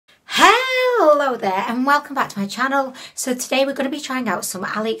Hello there and welcome back to my channel. So today we're going to be trying out some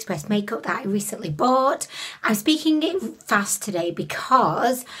AliExpress makeup that I recently bought. I'm speaking it fast today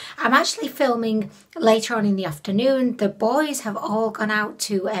because I'm actually filming later on in the afternoon. The boys have all gone out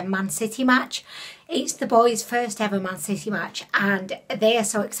to a Man City match. It's the boys' first ever Man City match and they are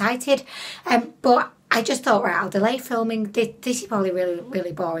so excited. But I just thought, right, I'll delay filming. This is probably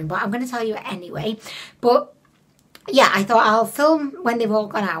really boring, but I'm going to tell you anyway. But yeah, I thought I'll film when they've all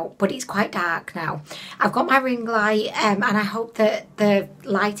gone out, but it's quite dark now. I've got my ring light and I hope that the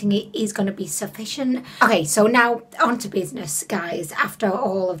lighting is going to be sufficient. Okay, so now on to business, guys, after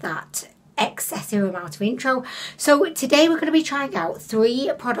all of that excessive amount of intro. So today we're going to be trying out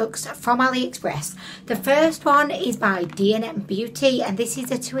 3 products from AliExpress. The first one is by D&M Beauty and this is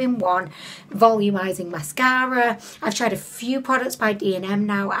a 2-in-1 volumizing mascara. I've tried a few products by D&M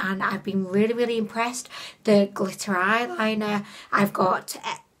now and I've been really impressed. The glitter eyeliner, I've got,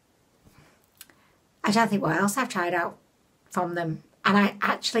 I don't think what else I've tried out from them. And I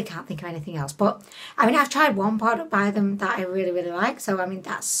actually can't think of anything else. But, I mean, I've tried one product by them that I really like. So, I mean,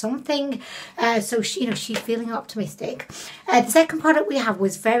 that's something. So, she's feeling optimistic. The second product we have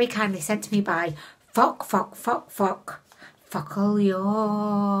was very kindly sent to me by Focalio.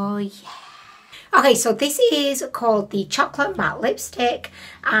 Yeah. Okay, so this is called the Chocolate Matte Lipstick.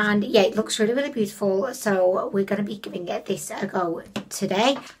 And, yeah, it looks really beautiful. So, we're going to be giving this a go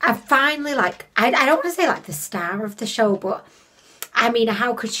today. I finally, like, I don't want to say, like, the star of the show, but I mean,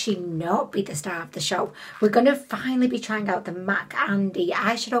 how could she not be the star of the show? We're going to finally be trying out the MAC Andy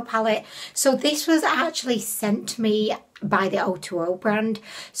eyeshadow palette. So this was actually sent to me by the O2O brand.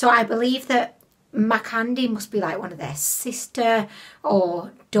 So I believe that MAC Andy must be like one of their sister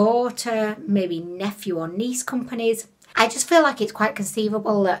or daughter, maybe nephew or niece companies. I just feel like it's quite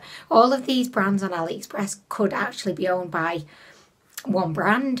conceivable that all of these brands on AliExpress could actually be owned by one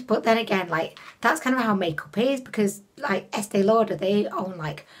brand. But then again, like, that's kind of how makeup is, because like Estee Lauder, they own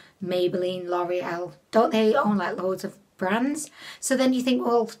like Maybelline, L'Oreal, don't they own like loads of brands? So then you think,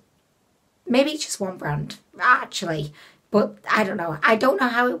 well, maybe it's just one brand actually, but I don't know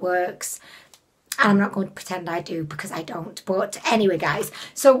how it works. I'm not going to pretend I do because I don't. But anyway, guys,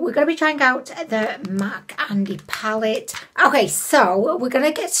 so we're going to be trying out the MAC Andy palette. Okay, so we're going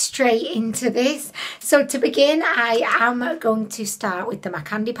to get straight into this. So to begin, I am going to start with the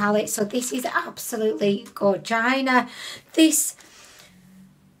MAC Andy palette. So this is absolutely gorgina. It's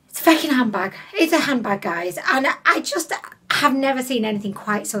a fucking handbag. It's a handbag, guys. And I just have never seen anything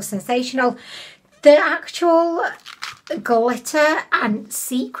quite so sensational. The actual glitter and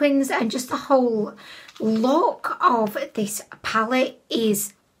sequins and just the whole look of this palette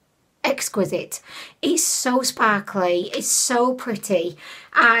is exquisite. It's so sparkly, it's so pretty.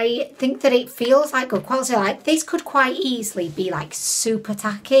 I think that it feels like good quality. Like, this could quite easily be like super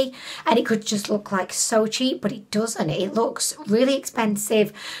tacky and it could just look like so cheap, but it doesn't. It looks really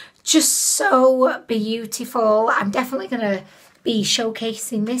expensive, just so beautiful. I'm definitely gonna be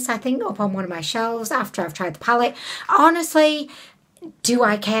showcasing this, I think, up on one of my shelves after I've tried the palette. Honestly, do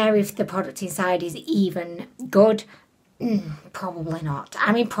I care if the product inside is even good? Probably not.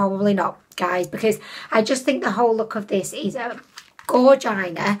 I mean, probably not, guys, because I just think the whole look of this is a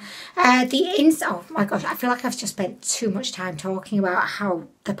gorgina. Oh my gosh, I feel like I've just spent too much time talking about how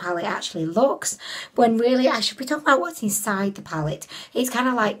the palette actually looks, when really I should be talking about what's inside the palette. It's kind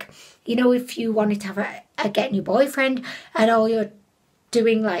of like, you know, if you wanted to have a get new boyfriend and all you're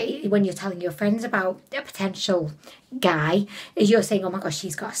doing, like when you're telling your friends about a potential guy, is you're saying, oh my gosh,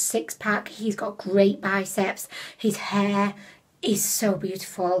 he's got a 6-pack, he's got great biceps, his hair is so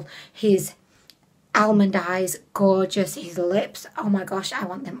beautiful, his almond eyes, gorgeous, his lips, oh my gosh, I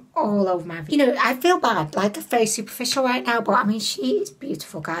want them all over my video. You know, I feel bad, like I'm very superficial right now, but I mean, she is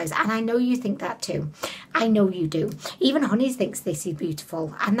beautiful, guys, and I know you think that too. I know you do. Even Honeys thinks this is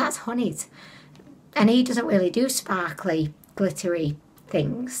beautiful, and that's Honeys. And he doesn't really do sparkly, glittery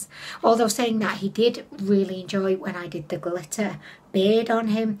things. Although saying that, he did really enjoy when I did the glitter beard on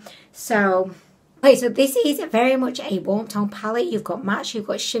him. So, okay, so this is very much a warm tone palette. You've got mattes, you've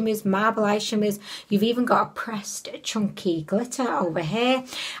got shimmers, marbleized shimmers. You've even got a pressed chunky glitter over here.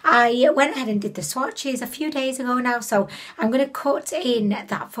 I went ahead and did the swatches a few days ago now, so I'm going to cut in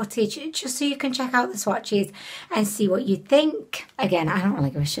that footage just so you can check out the swatches and see what you think. Again, I don't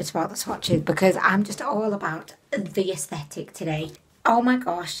really give a shit about the swatches because I'm just all about the aesthetic today. Oh my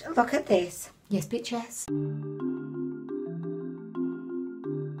gosh, look at this. Yes, bitches.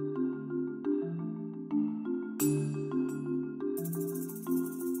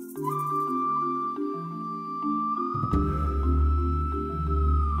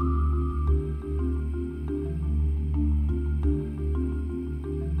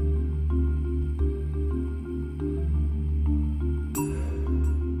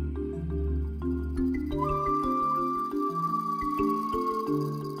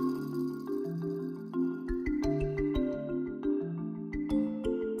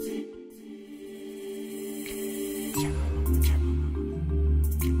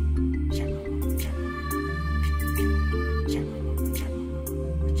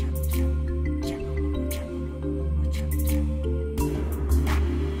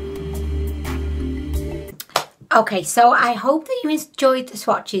 Okay, so I hope that you enjoyed the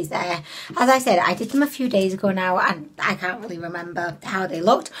swatches there. As I said, I did them a few days ago now and I can't really remember how they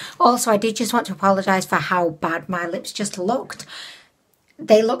looked. Also, I did just want to apologise for how bad my lips just looked.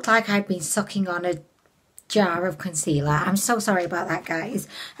 They looked like I'd been sucking on a jar of concealer. I'm so sorry about that, guys.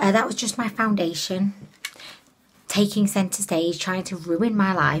 That was just my foundation taking centre stage, trying to ruin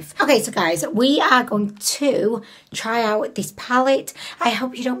my life. Okay, so guys, we are going to try out this palette. I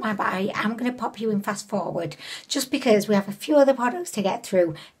hope you don't mind, but I am going to pop you in fast forward just because we have a few other products to get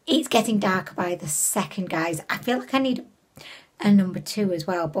through. It's getting darker by the second, guys. I feel like I need a number 2 as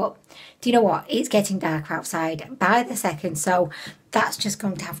well, but do you know what? It's getting darker outside by the second, so that's just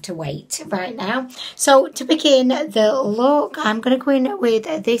going to have to wait right now. So to begin the look, I'm going to go in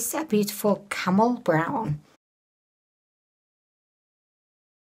with this beautiful camel brown.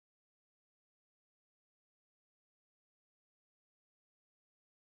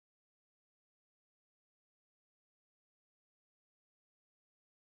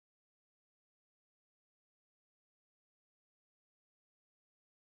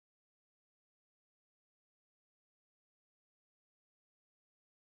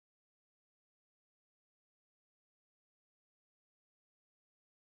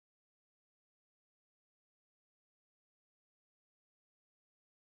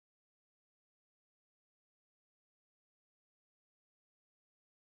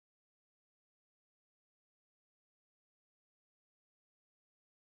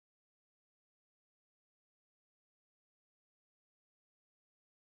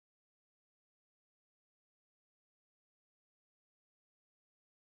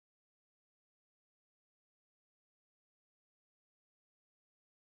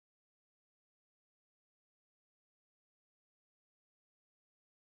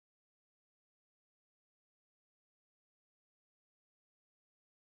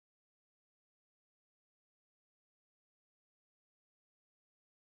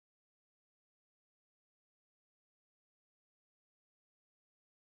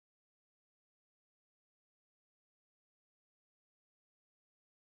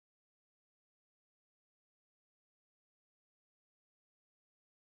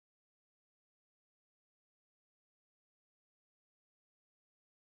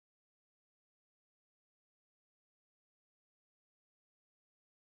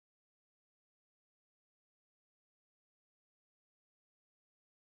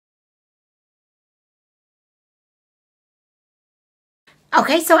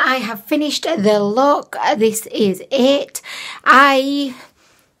 Okay, so I have finished the look. This is it. I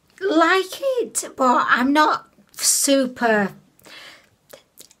like it, but I'm not super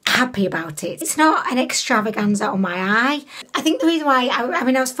happy about it. It's not an extravaganza on my eye. I think the reason why, I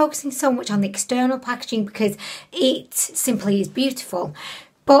mean, I was focusing so much on the external packaging because it simply is beautiful.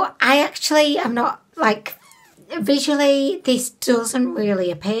 But I actually am not, like, visually, this doesn't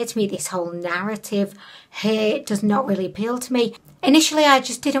really appeal to me. This whole narrative here does not really appeal to me. Initially, I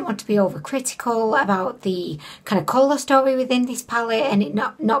just didn't want to be overcritical about the kind of colour story within this palette and it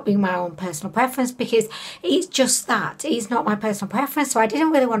not being my own personal preference, because it's just that. It's not my personal preference, so I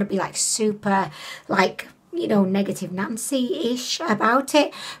didn't really want to be like super, like, you know, negative Nancy-ish about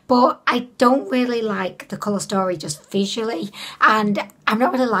it. But I don't really like the colour story just visually, and I'm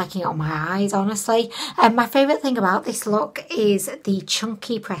not really liking it on my eyes, honestly. My favourite thing about this look is the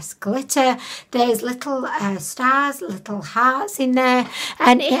chunky pressed glitter. There's little stars, little hearts in there,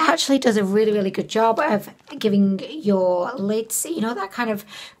 and it actually does a really, really good job of giving your lids, you know, that kind of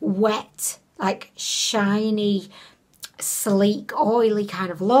wet, like shiny, sleek, oily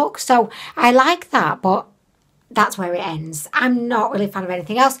kind of look. So I like that, but that's where it ends. I'm not really a fan of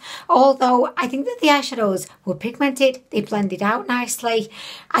anything else, although I think that the eyeshadows were pigmented, they blended out nicely.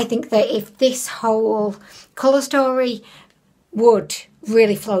 I think that if this whole colour story would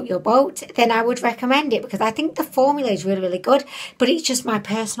really float your boat, then I would recommend it, because I think the formula is really, really good, but it's just my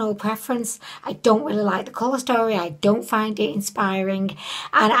personal preference. I don't really like the colour story, I don't find it inspiring,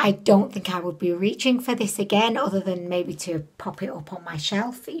 and I don't think I would be reaching for this again, other than maybe to pop it up on my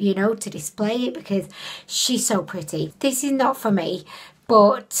shelf, you know, to display it, because she's so pretty. This is not for me,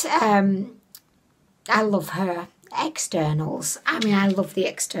 but I love her externals. I mean, I love the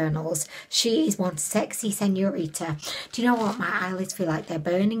externals. She is one sexy senorita. Do you know what? My eyelids feel like they're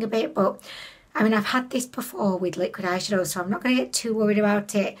burning a bit, but I mean, I've had this before with liquid eyeshadow, so I'm not going to get too worried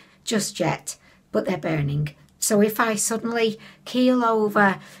about it just yet, but they're burning. So if I suddenly keel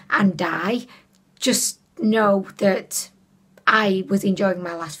over and die, just know that I was enjoying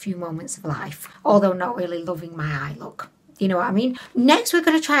my last few moments of life, although not really loving my eye look. you know what I mean? Next, we're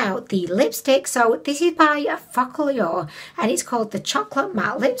going to try out the lipstick. So this is by FEAT and it's called the Chocolate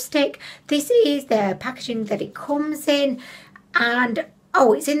Matte Lipstick. This is the packaging that it comes in. And,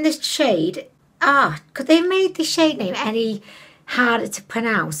 oh, it's in the shade. Could they have made the shade name any harder to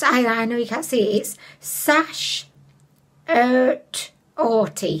pronounce? I know you can't see it. It's Sash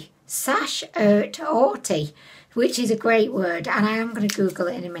Orty. Sash Orty, which is a great word. And I am going to Google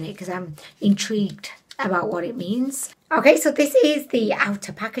it in a minute because I'm intrigued about what it means. Okay, so this is the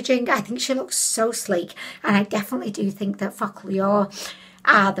outer packaging. I think she looks so sleek, and I definitely do think that FEAT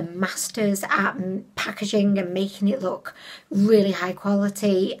are the masters at packaging and making it look really high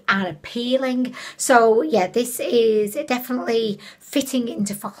quality and appealing. So yeah, this is definitely fitting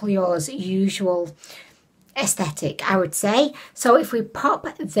into FEAT's usual aesthetic, I would say. So if we pop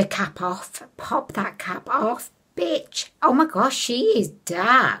the cap off, pop that cap off, bitch. Oh my gosh, she is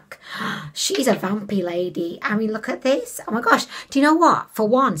dark. She's a vampy lady. I mean, look at this. Oh my gosh. Do you know what? For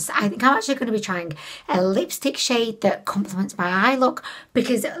once, I think I'm actually going to be trying a lipstick shade that complements my eye look,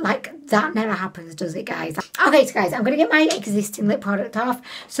 because like that never happens, does it, guys? Okay, so guys, I'm going to get my existing lip product off.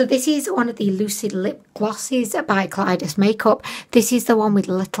 So this is one of the Lucid Lip Glosses by Kaleidos Makeup. This is the one with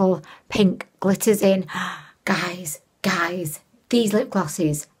little pink glitters in. Guys, these lip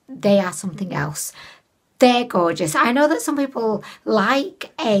glosses, they are something else. They're gorgeous. I know that some people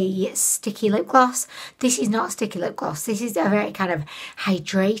like a sticky lip gloss. This is not a sticky lip gloss. This is a very kind of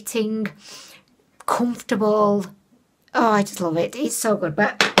hydrating, comfortable. Oh, I just love it. It's so good.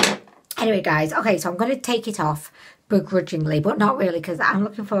 But anyway, guys, okay, so I'm going to take it off begrudgingly, but not really, because I'm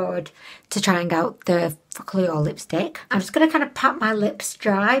looking forward to trying out the FEAT lipstick. I'm just going to kind of pat my lips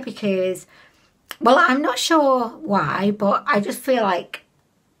dry because, well, I'm not sure why, but I just feel like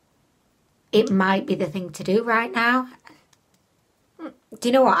it might be the thing to do right now. Do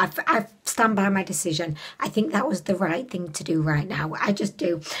you know what? I stand by my decision. I think that was the right thing to do right now. I just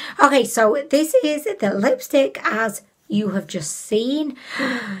do. Okay, so this is the lipstick as you have just seen.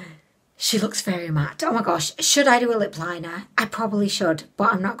 She looks very matte. Oh my gosh. Should I do a lip liner? I probably should,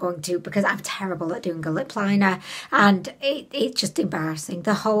 but I'm not going to because I'm terrible at doing a lip liner. And it's just embarrassing.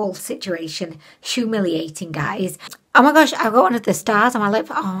 The whole situation. Humiliating, guys. Oh my gosh, I've got one of the stars on my lip.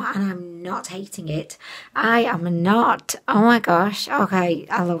 Oh, and I'm not hating it. I am not. Oh my gosh. Okay,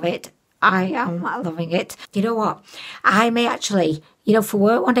 I love it. I am loving it. You know what? I may actually, you know, for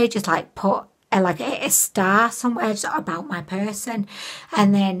work one day, just like put a star somewhere just about my person,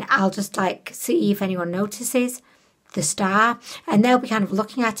 and then I'll just like see if anyone notices the star, and they'll be kind of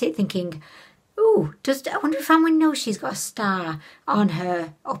looking at it thinking, ooh, I wonder if Anwen knows she's got a star on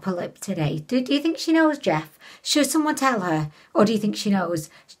her upper lip today. Do you think she knows, Jeff? Should someone tell her? Or do you think she knows?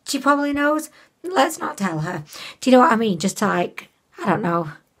 She probably knows. Let's not tell her. Do you know what I mean? Just to like, I don't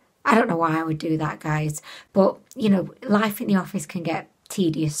know why I would do that, guys, but you know, life in the office can get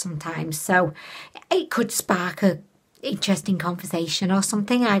tedious sometimes, so it could spark a interesting conversation or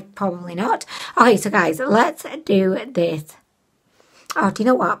something. I probably not. Okay, so guys, let's do this. Oh, do you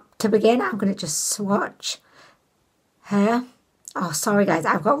know what? To begin, I'm going to just swatch her. Oh, sorry guys,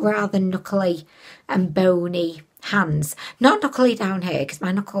 I've got rather knuckly and bony hands. Not knuckly down here because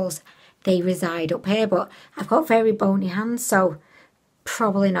my knuckles, they reside up here, but I've got very bony hands, so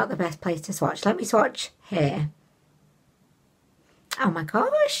probably not the best place to swatch. Let me swatch here. Oh my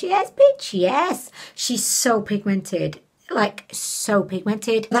gosh, yes, bitch, yes. She's so pigmented, like so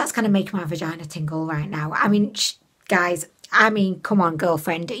pigmented. That's going to make my vagina tingle right now. I mean, guys, I mean, come on,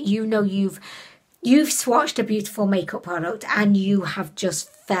 girlfriend. You know you've swatched a beautiful makeup product and you have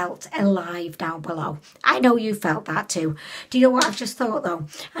just felt alive down below. I know you felt that too. Do you know what I've just thought though?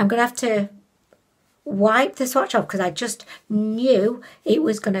 I'm going to have to wipe the swatch off because I just knew it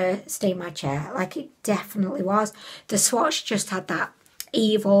was going to stain my chair. Like it definitely was. The swatch just had that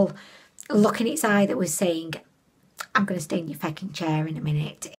evil look in its eye that was saying, I'm going to stain your fucking chair in a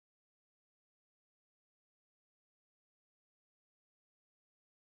minute.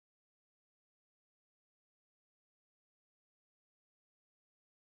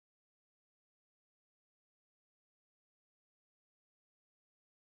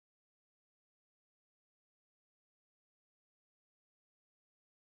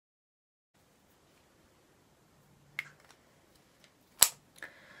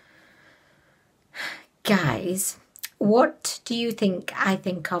 Guys, what do you think I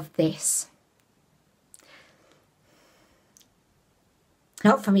think of this?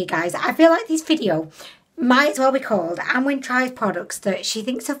 Not for me, guys. I feel like this video might as well be called Anwen tries products that she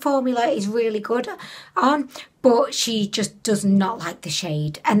thinks the formula is really good on, but she just does not like the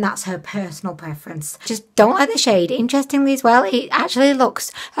shade, and that's her personal preference. Just don't like the shade. Interestingly as well, it actually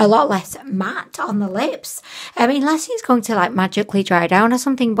looks a lot less matte on the lips. I mean, unless it's going to like magically dry down or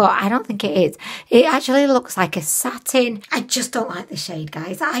something, but I don't think it is. It actually looks like a satin. I just don't like the shade,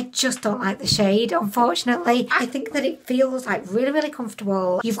 guys. I just don't like the shade, unfortunately. I think that it feels like really, really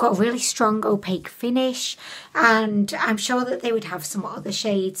comfortable. You've got a really strong opaque finish, and I'm sure that they would have some other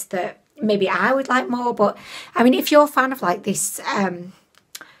shades that maybe I would like more, but I mean, if you're a fan of like this, I'm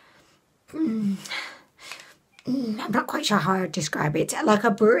not quite sure how I'd describe it, like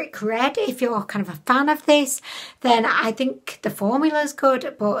a brick red, if you're kind of a fan of this, then I think the formula's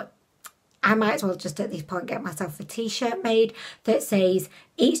good, but I might as well just at this point get myself a t-shirt made that says,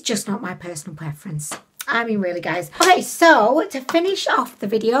 it's just not my personal preference. I mean, really, guys. Okay, so to finish off the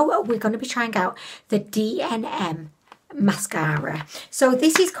video, we're going to be trying out the D&M mascara. So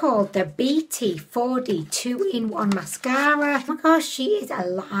this is called the BT4D 2-in-1 mascara. Oh my gosh, she is a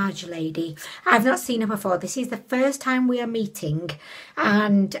large lady. I've not seen her before. This is the first time we are meeting,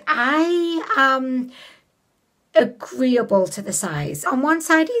 and I am agreeable to the size. On one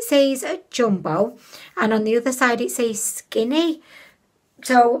side it says jumbo, and on the other side it says skinny.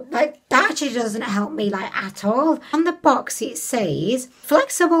 So like that actually doesn't help me like at all. On the box it says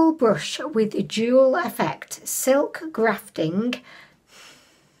flexible brush with dual effect, silk grafting,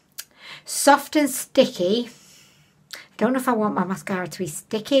 soft and sticky. I don't know if I want my mascara to be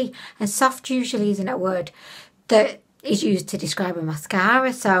sticky, and soft usually isn't a word that is used to describe a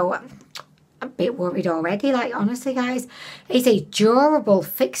mascara, so I'm a bit worried already, like honestly, guys. It's a durable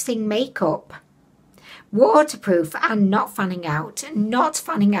fixing makeup, waterproof and not fanning out. Not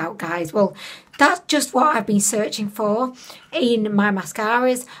fanning out, guys. Well, that's just what I've been searching for in my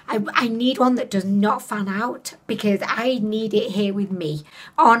mascaras. I need one that does not fan out, because I need it here with me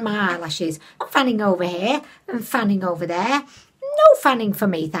on my eyelashes. Not fanning over here and fanning over there. No fanning for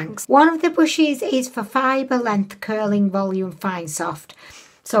me, thanks. One of the brushes is for fibre length curling volume fine soft.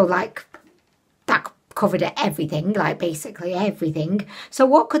 So like that covered everything, like basically everything. So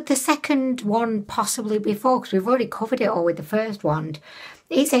what could the second one possibly be for? Because we've already covered it all with the first one.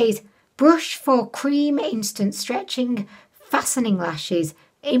 It says brush for cream instant stretching, fastening lashes,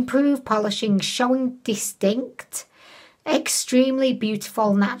 improve polishing, showing distinct, extremely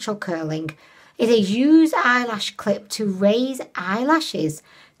beautiful natural curling. It says use eyelash clip to raise eyelashes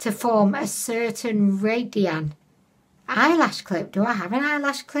to form a certain radian. Eyelash clip? Do I have an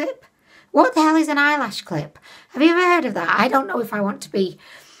eyelash clip? What the hell is an eyelash clip? Have you ever heard of that? I don't know if I want to be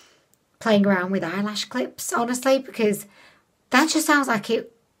playing around with eyelash clips, honestly, because that just sounds like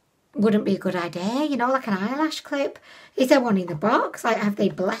it wouldn't be a good idea, you know, like an eyelash clip. Is there one in the box? Like, have they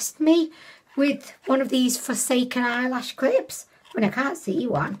blessed me with one of these forsaken eyelash clips? I mean, I can't see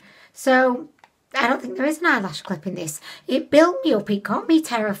one. So I don't think there is an eyelash clip in this. It built me up. It got me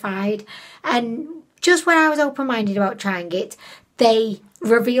terrified. And just when I was open-minded about trying it, they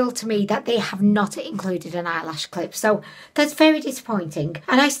revealed to me that they have not included an eyelash clip. So that's very disappointing.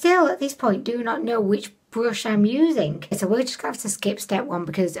 And I still, at this point, do not know which brush I'm using. So we're just going to have to skip step one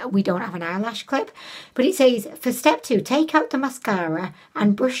because we don't have an eyelash clip. But it says, for step 2, take out the mascara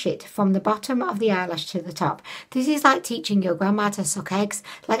and brush it from the bottom of the eyelash to the top. This is like teaching your grandma to suck eggs.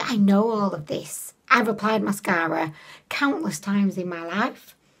 Like, I know all of this. I've applied mascara countless times in my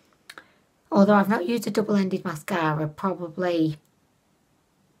life. Although I've not used a double-ended mascara probably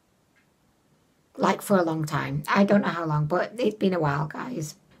like for a long time. I don't know how long, but it's been a while,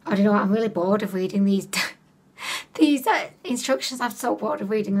 guys. I don't know, I'm really bored of reading these instructions. I'm so bored of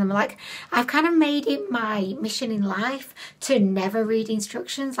reading them. Like, I've kind of made it my mission in life to never read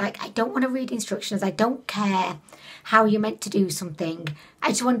instructions. Like, I don't want to read instructions. I don't care how you're meant to do something. I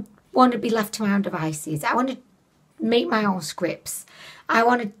just want to be left to my own devices. I want to make my own scripts. I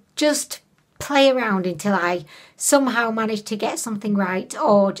want to just play around until I somehow manage to get something right,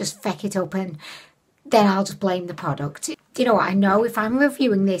 or just feck it up, and then I'll just blame the product. You know what, I know if I'm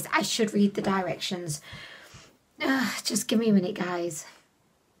reviewing this, I should read the directions. Just give me a minute, guys.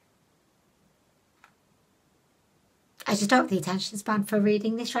 I just don't have the attention span for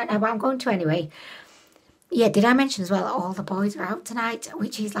reading this right now, but I'm going to anyway. Yeah, did I mention as well, all the boys are out tonight,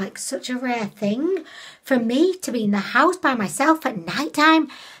 which is like such a rare thing for me to be in the house by myself at night time.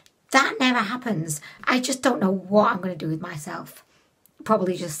 That never happens. I just don't know what I'm going to do with myself.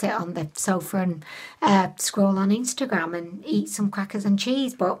 Probably just sit on the sofa and scroll on Instagram and eat some crackers and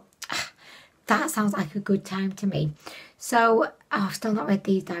cheese. But that sounds like a good time to me. So, I've still not read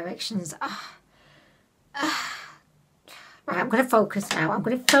these directions. Right, I'm going to focus now. I'm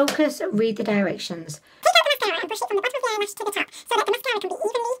going to focus and read the directions. eyelash to the top so that the mascara can be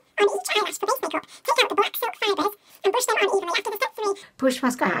evenly on each eyelash for base makeup. Take out the black silk fibres and brush them on evenly after the step 3. Brush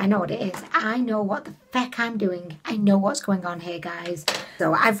mascara, I know what it is. I know what the feck I'm doing. I know what's going on here, guys.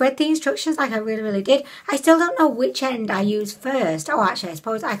 So I've read the instructions like I really did. I still don't know which end I use first. Oh, actually, I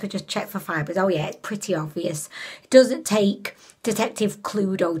suppose I could just check for fibres. Oh yeah, it's pretty obvious. It doesn't take Detective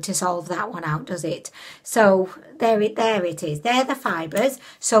Cluedo to solve that one out, does it? So there it is. They're the fibres.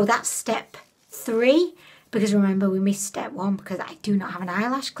 So that's step 3. Because remember, we missed step 1 because I do not have an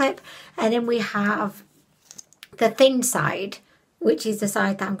eyelash clip. And then we have the thin side, which is the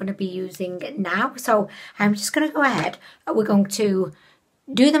side that I'm going to be using now. So I'm just going to go ahead. We're going to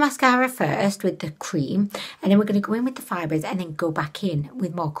do the mascara first with the cream, and then we're going to go in with the fibres and then go back in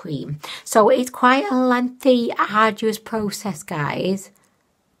with more cream. So it's quite a lengthy, arduous process, guys.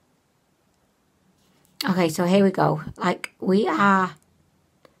 Okay, so here we go. Like, we are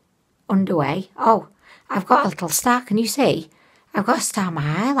underway. Oh, I've got a little star. Can you see? I've got a star on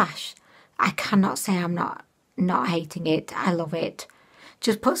my eyelash. I cannot say I'm not hating it. I love it.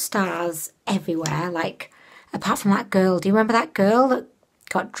 Just put stars everywhere. Like, apart from that girl. Do you remember that girl that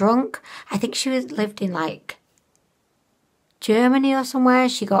got drunk? I think she lived in like Germany or somewhere.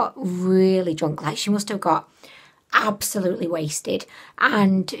 She got really drunk. Like, she must have got absolutely wasted.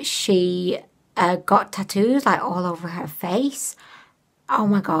 And she got tattoos like all over her face. Oh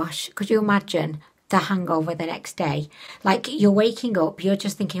my gosh. Could you imagine the hangover the next day? Like, you're waking up, you're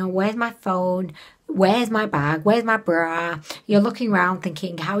just thinking, oh, where's my phone? Where's my bag? Where's my bra? You're looking around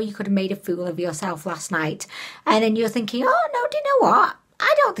thinking how you could have made a fool of yourself last night. And then you're thinking, oh no, do you know what?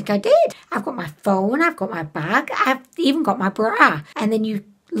 I don't think I did. I've got my phone, I've got my bag, I've even got my bra. And then you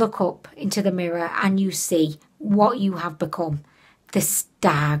look up into the mirror and you see what you have become, the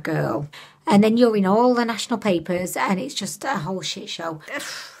star girl. And then you're in all the national papers and it's just a whole shit show.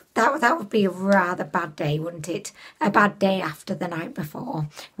 That would be a rather bad day, wouldn't it? A bad day after the night before,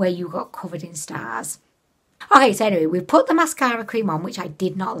 where you got covered in stars. Okay, so anyway, we put the mascara cream on, which I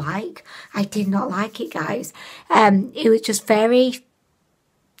did not like. I did not like it, guys. It was just very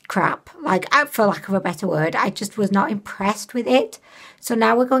crap, like, for lack of a better word. I just was not impressed with it. So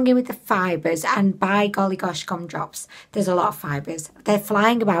now we're going in with the fibres, and by golly gosh gumdrops, there's a lot of fibres. They're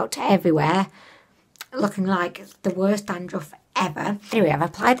flying about everywhere, looking like the worst dandruff ever. Anyway, I've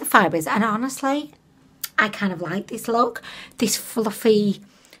applied the fibres, and honestly, I kind of like this look. This fluffy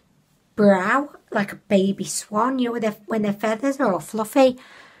brow, like a baby swan, you know, when their feathers are all fluffy.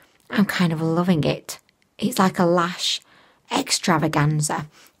 I'm kind of loving it. It's like a lash extravaganza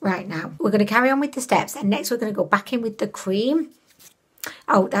right now. We're going to carry on with the steps, and next we're going to go back in with the cream.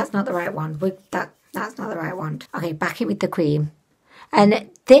 Oh, that's not the right one. That's not the right one. Okay, back in with the cream. And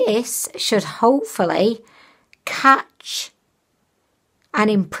this should hopefully catch and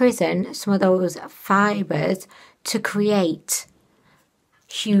imprison some of those fibres to create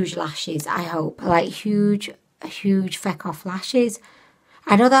huge lashes, I hope. Like huge feck off lashes.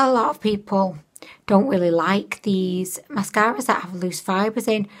 I know that a lot of people don't really like these mascaras that have loose fibres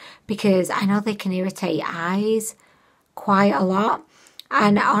in, because I know they can irritate eyes quite a lot.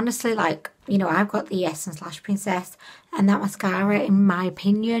 And honestly, like, you know, I've got the Essence Lash Princess, and that mascara, in my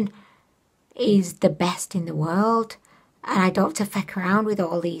opinion, is the best in the world. And I don't have to feck around with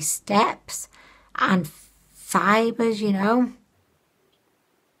all these steps and fibres, you know.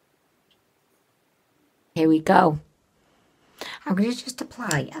 Here we go. I'm going to just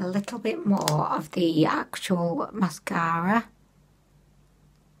apply a little bit more of the actual mascara.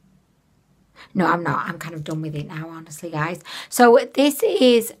 No, I'm not. I'm kind of done with it now, honestly, guys. So this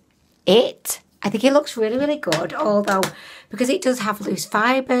is it. I think it looks really good, although because it does have loose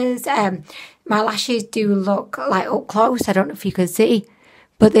fibres, my lashes do look like up close. I don't know if you can see,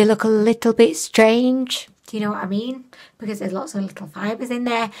 but they look a little bit strange. Do you know what I mean? Because there's lots of little fibres in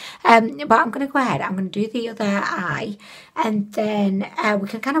there. But I'm going to go ahead. I'm going to do the other eye, and then we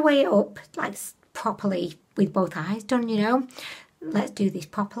can kind of weigh it up like properly with both eyes done, you know. Let's do this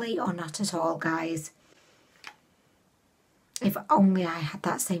properly or not at all, guys. If only I had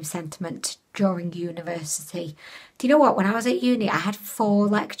that same sentiment during university. Do you know what? When I was at uni, I had 4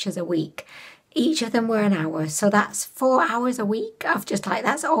 lectures a week. Each of them were an hour. So that's 4 hours a week of just like,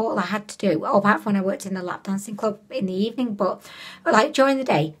 that's all I had to do. Apart from when I worked in the lap dancing club in the evening. But like during the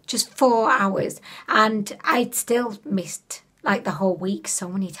day, just 4 hours. And I'd still missed like the whole week so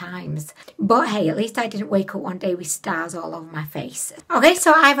many times. But hey, at least I didn't wake up one day with stars all over my face. Okay,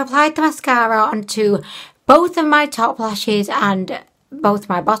 so I've applied the mascara onto both of my top lashes and both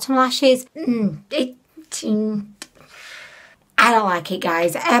my bottom lashes. I I don't like it,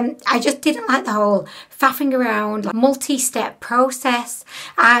 guys. I just didn't like the whole faffing around, like, multi-step process.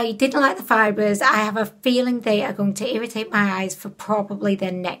 I didn't like the fibres. I have a feeling they are going to irritate my eyes for probably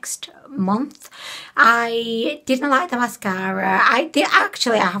the next month. I didn't like the mascara. I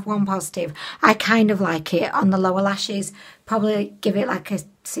have one positive. I kind of like it on the lower lashes. Probably give it like a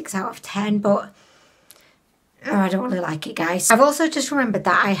 6 out of 10, but I don't really like it, guys. I've also just remembered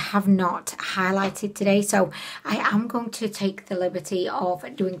that I have not highlighted today, so I am going to take the liberty of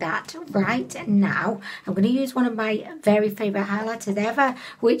doing that right now. I'm going to use one of my very favourite highlighters ever,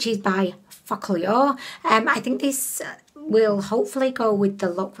 which is by FEAT. I think this will hopefully go with the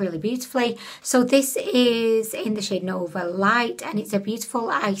look really beautifully. So this is in the shade Nova Light, and it's a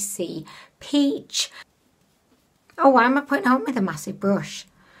beautiful icy peach. Oh, why am I putting it on with a massive brush?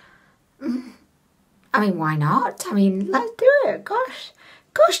 I mean, why not? I mean, let's do it.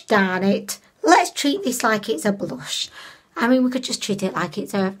 Gosh darn it. Let's treat this like it's a blush. I mean, we could just treat it like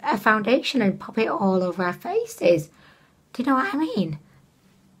it's a foundation and pop it all over our faces. Do you know what I mean?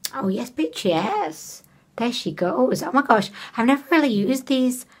 Oh, yes, bitch, yes. There she goes. Oh my gosh, I've never really used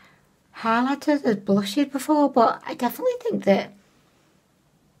these highlighters as blushes before, but I definitely think that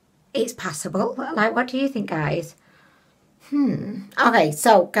it's passable. Like, what do you think, guys? Okay,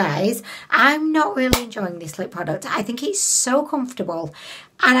 so guys, I'm not really enjoying this lip product. I think it's so comfortable,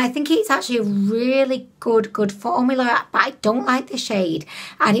 and I think it's actually a really good formula, but I don't like the shade,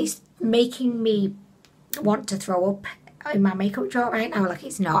 and it's making me want to throw up in my makeup drawer right now. Like,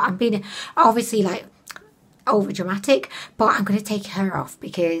 it's not. I'm being obviously like over dramatic, but I'm going to take her off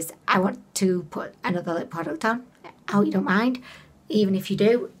because I want to put another lip product on. I hope you don't mind. Even if you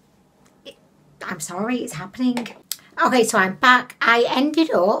do, I'm sorry, it's happening. Okay, so I'm back. I ended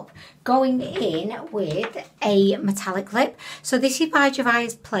up going in with a metallic lip. So this is by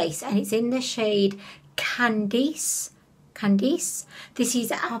Gervais Place, and it's in the shade Candice. This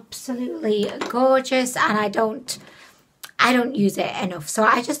is absolutely gorgeous, and I don't use it enough. So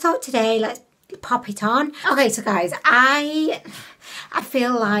I just thought today, let's pop it on. Okay, so guys, I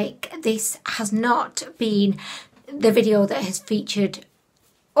feel like this has not been the video that has featured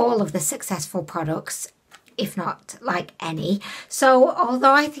all of the successful products, if not like any. So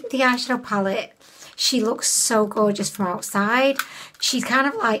although I think the eyeshadow palette, she looks so gorgeous from outside, she's kind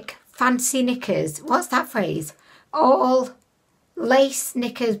of like fancy knickers. What's that phrase? All lace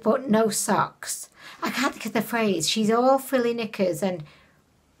knickers but no socks. I can't think of the phrase. She's all frilly knickers, and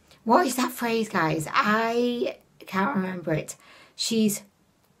what is that phrase, guys? I can't remember it. She's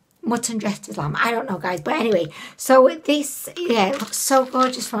mutton dressed as lamb. I don't know, guys, but anyway, so this, yeah, it looks so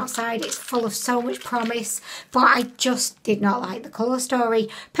gorgeous from outside. It's full of so much promise, but I just did not like the colour story.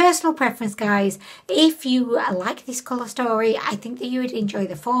 Personal preference, guys. If you like this colour story, I think that you would enjoy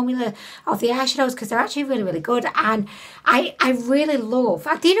the formula of the eyeshadows, because they're actually really good, and I really love,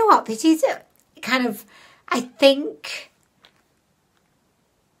 do you know what, this is kind of, I think,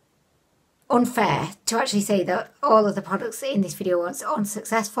 unfair to actually say that all of the products in this video was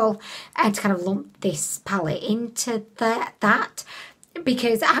unsuccessful and to kind of lump this palette into that,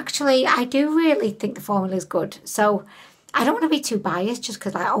 because actually I do really think the formula is good. So I don't want to be too biased just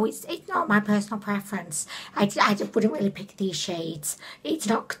because, like, oh, it's not my personal preference. I wouldn't really pick these shades.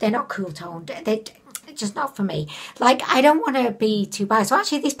 They're not cool toned. They're just not for me. Like, I don't want to be too biased. So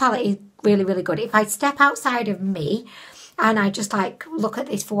actually this palette is really good. If I step outside of me and I just like look at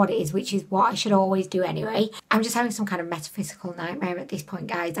this for what it is, which is what I should always do anyway. I'm just having some kind of metaphysical nightmare at this point,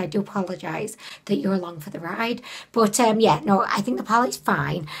 guys. I do apologise that you're along for the ride. But yeah, no, I think the palette's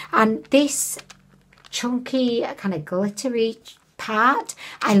fine. And this chunky kind of glittery part,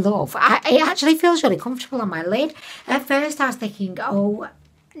 I love. It actually feels really comfortable on my lid. At first I was thinking, oh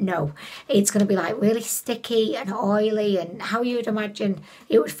no, it's going to be like really sticky and oily, and how you would imagine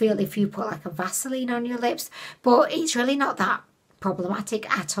it would feel if you put like a Vaseline on your lips, but it's really not that problematic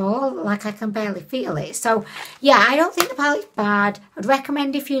at all. Like, I can barely feel it. So yeah, I don't think the palette's bad. I'd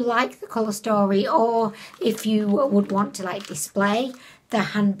recommend if you like the colour story, or if you would want to like display the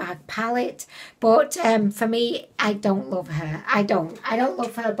handbag palette. But for me, I don't love her. I don't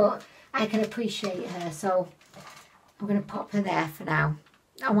love her, but I can appreciate her, so I'm going to pop her there for now.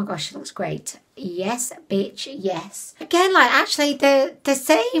 Oh my gosh, she looks great. Yes, bitch, yes. Again, like, actually the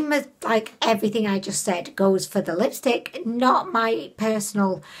same as like everything I just said goes for the lipstick. Not my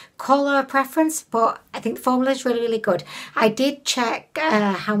personal colour preference, but I think the formula is really good. I did check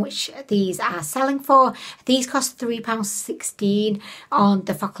how much these are selling for. These cost £3.16 on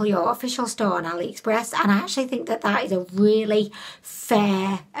the FEAT official store on AliExpress, and I actually think that that is a really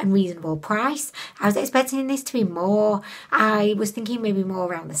fair and reasonable price. I was expecting this to be more. I was thinking maybe more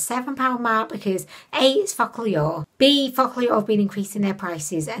around the £7 mark, because A, it's Focalure, B, Focalure have been increasing their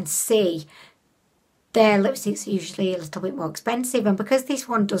prices, and C, their lipsticks are usually a little bit more expensive. And because this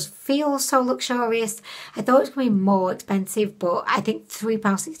one does feel so luxurious, I thought it was going to be more expensive, but I think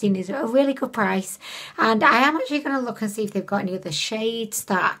 £3.16 is a really good price. And I am actually going to look and see if they've got any other shades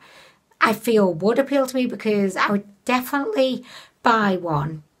that I feel would appeal to me, because I would definitely buy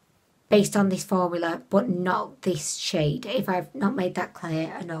one based on this formula, but not this shade, if I've not made that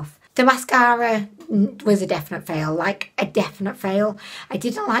clear enough. The mascara was a definite fail, like a definite fail. I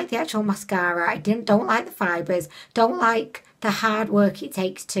didn't like the actual mascara. I don't like the fibres, don't like the hard work it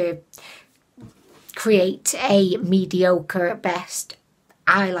takes to create a mediocre at best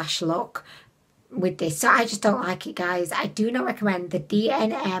eyelash look with this. So I just don't like it, guys. I do not recommend the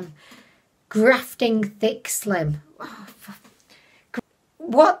DNM Grafting Thick Slim. Oh,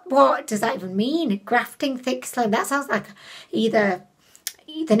 what does that even mean? Grafting Thick Slim? That sounds like either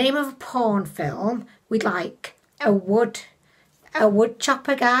the name of a porn film with like a wood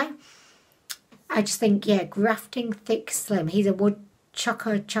chopper guy. I just think, yeah, Grafting Thick Slim. He's a wood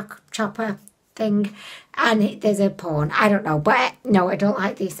chopper thing, and there's a porn. I don't know, but no, I don't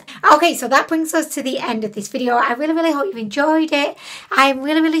like this. Okay, so that brings us to the end of this video. I really hope you've enjoyed it. I'm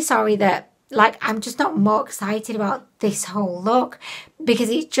really sorry that, like, I'm just not more excited about this whole look, because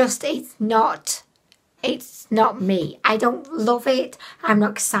it's not me. I don't love it. I'm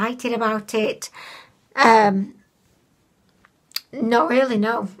not excited about it. Not really,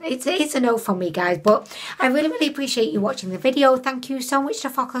 no. It's a no for me, guys. But I really appreciate you watching the video. Thank you so much to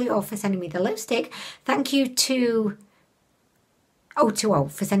Focalure for sending me the lipstick. Thank you to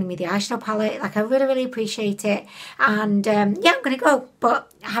O2O for sending me the eyeshadow palette. Like, I really appreciate it. And yeah, I'm gonna go,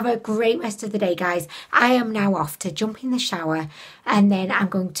 but have a great rest of the day, guys. I am now off to jump in the shower, and then I'm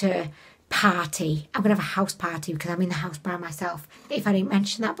going to party. I'm gonna have a house party because I'm in the house by myself. If I didn't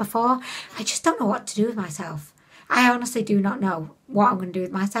mention that before, I just don't know what to do with myself. I honestly do not know what I'm going to do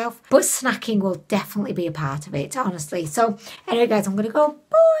with myself, but snacking will definitely be a part of it, honestly. So anyway, guys, I'm going to go.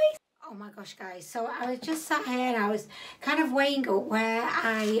 Bye. Oh my gosh, guys. So I was just sat here and I was kind of weighing up where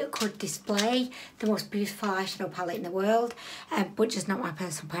I could display the most beautiful eyeshadow palette in the world, but just not my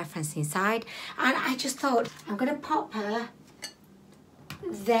personal preference inside. And I just thought, I'm going to pop her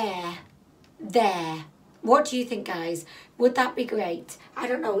there. What do you think, guys? Would that be great? I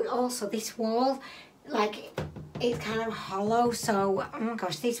don't know. Also, this wall, like, it's kind of hollow, so oh my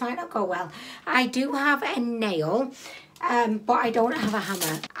gosh, this might not go well. I do have a nail, but I don't have a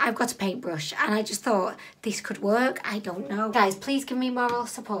hammer. I've got a paintbrush, and I just thought this could work. I don't know. Guys, please give me moral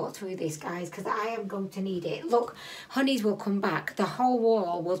support through this, guys, because I am going to need it. Look, honeys will come back. The whole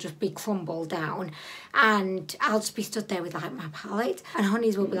wall will just be crumbled down, and I'll just be stood there with, like, my palette, and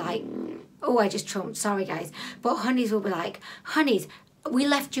honeys will be like, oh, I just trumped, sorry, guys. But honeys will be like, honeys, we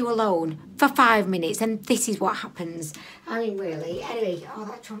left you alone for 5 minutes and this is what happens. I mean, really. Anyway, oh,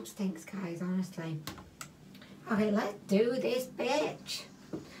 that trump stinks, guys, honestly. Okay, let's do this, bitch.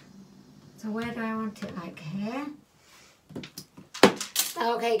 So where do I want it? Like here?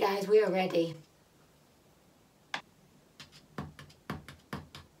 Okay, guys, we are ready.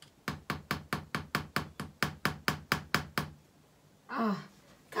 Oh,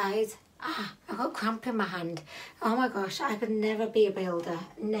 guys. I've got cramp in my hand. Oh my gosh, I could never be a builder.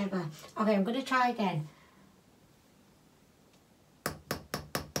 Never. Okay, I'm going to try again.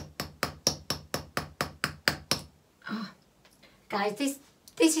 Oh, guys, this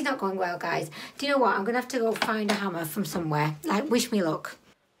is not going well, guys. Do you know what? I'm going to have to go find a hammer from somewhere. Like, wish me luck.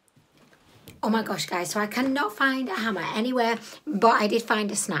 Oh my gosh, guys. So I cannot find a hammer anywhere, but I did find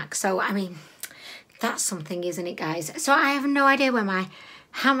a snack. So, I mean, that's something, isn't it, guys? So I have no idea where my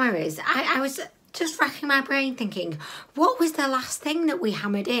hammer is. I was just racking my brain thinking, what was the last thing that we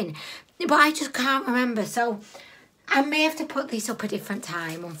hammered in? But I just can't remember. So I may have to put this up a different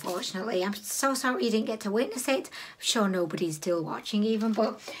time, unfortunately. I'm so sorry you didn't get to witness it. I'm sure nobody's still watching even.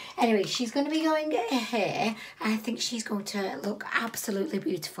 But anyway, she's going to be going here. And I think she's going to look absolutely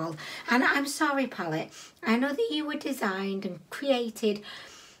beautiful. And I'm sorry, palette. I know that you were designed and created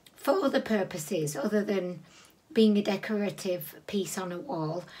for other purposes other than being a decorative piece on a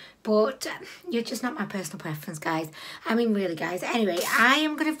wall, but you're just not my personal preference, guys. I mean, really, guys. Anyway, I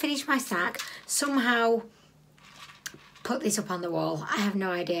am going to finish my snack, somehow put this up on the wall. I have no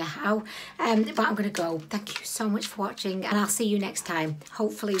idea how, but I'm going to go. Thank you so much for watching, and I'll see you next time,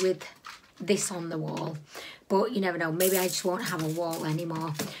 hopefully with this on the wall. But you never know, maybe I just won't have a wall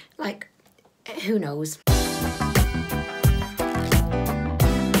anymore. Like, who knows?